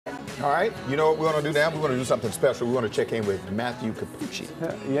All right, you know what we want to do now? We want to do something special. We want to check in with Matthew Cappucci.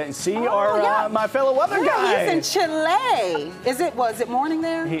 Yeah, see, my fellow weather guy. He's in Chile. Was it morning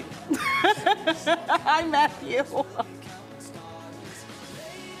there? Hi, Matthew.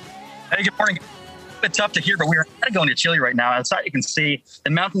 Hey, good morning. A bit tough to hear, but we're going to Chile right now. Outside, you can see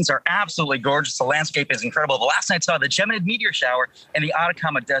the mountains are absolutely gorgeous. The landscape is incredible. But last night, I saw the Geminid meteor shower in the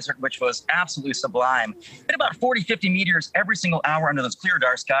Atacama Desert, which was absolutely sublime. Hit about 40, 50 meteors every single hour under those clear,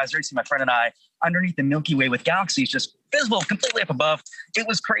 dark skies. There you see my friend and I underneath the Milky Way with galaxies just visible completely up above. It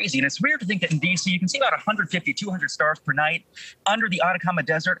was crazy. And it's weird to think that in D.C., you can see about 150, 200 stars per night. Under the Atacama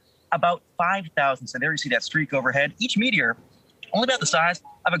Desert, about 5,000. So there you see that streak overhead. Each meteor only about the size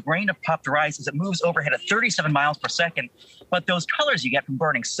of a grain of puffed rice as it moves overhead at 37 miles per second. But those colors you get from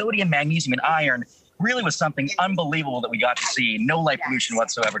burning sodium, magnesium, and iron really was something unbelievable that we got to see. No light pollution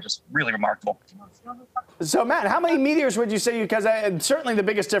whatsoever, just really remarkable. So, Matt, how many meteors would you say? Because certainly the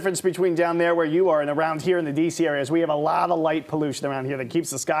biggest difference between down there where you are and around here in the D.C. area is we have a lot of light pollution around here that keeps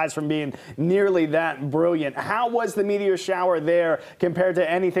the skies from being nearly that brilliant. How was the meteor shower there compared to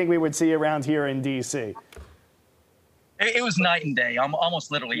anything we would see around here in D.C.? It was night and day,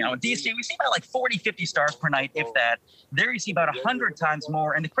 almost literally. You know, in D.C., we see about like 40, 50 stars per night, if that. There you see about 100 times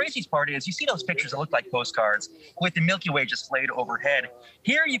more. And the craziest part is you see those pictures that look like postcards with the Milky Way just laid overhead.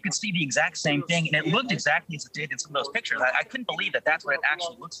 Here you could see the exact same thing, and it looked exactly as it did in some of those pictures. I couldn't believe that that's what it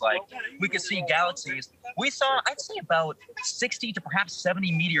actually looks like. We could see galaxies. We saw, I'd say, about 60 to perhaps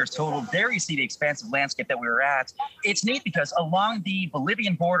 70 meteors total. There you see the expansive landscape that we were at. It's neat because along the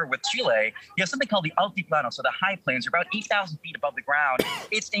Bolivian border with Chile, you have something called the altiplano, so the high plains are about 8,000 feet above the ground.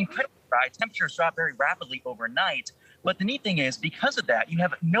 It's incredibly dry. Temperatures drop very rapidly overnight. But the neat thing is, because of that, you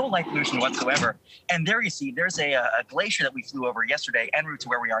have no light pollution whatsoever. And there you see, there's a glacier that we flew over yesterday en route to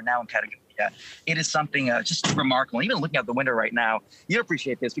where we are now in Patagonia. It is something just remarkable. Even looking out the window right now, you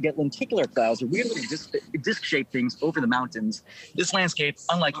appreciate this. We get lenticular clouds, or weird little disc-shaped things over the mountains. This landscape,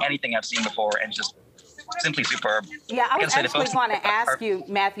 unlike anything I've seen before, and just simply superb. Yeah, I was actually want to ask you,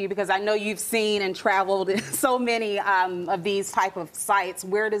 Matthew, because I know you've seen and traveled in so many of these type of sites.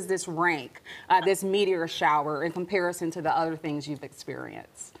 Where does this rank, this meteor shower, in comparison to the other things you've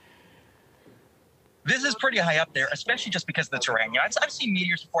experienced? This is pretty high up there, especially just because of the terrain. You know, I've seen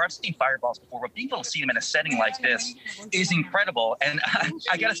meteors before, I've seen fireballs before, but being able to see them in a setting like this is incredible. And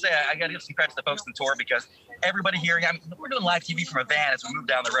I gotta say, I gotta give some credit to the folks on the tour, because everybody here, I mean, we're doing live TV from a van as we move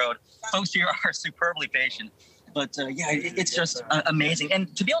down the road. Folks here are superbly patient. But yeah, it's just amazing.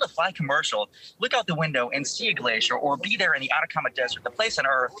 And to be able to fly commercial, look out the window and see a glacier, or be there in the Atacama Desert, the place on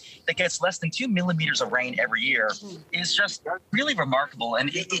Earth that gets less than 2 millimeters of rain every year, is just really remarkable. And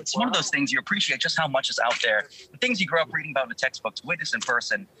it's one of those things you appreciate just how much is out there. The things you grow up reading about in the textbooks, witness in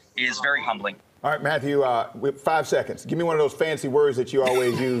person, is very humbling. All right, Matthew, we have 5 seconds. Give me one of those fancy words that you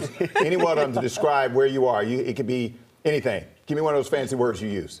always use. Any one of them to describe where you are. It could be anything. Give me one of those fancy words you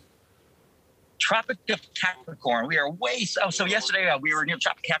use. Tropic of Capricorn. We are way south. So yesterday we were near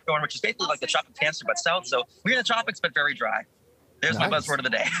Tropic Capricorn, which is basically like the tropic Cancer, but south. So we're in the tropics, but very dry. There's my buzzword of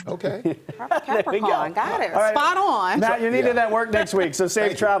the day. Okay. Capricorn, got it. Right. Spot on. Matt, you're needed at work next week, so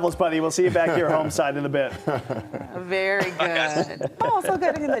safe travels, buddy. We'll see you back here home side in a bit. Very good. Oh, so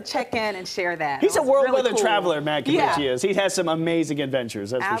good of him to check in and share that. He's a world really weather traveler, Matt Cappucci is. He has some amazing adventures,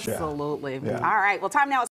 that's for sure. Absolutely. All right, well, time now.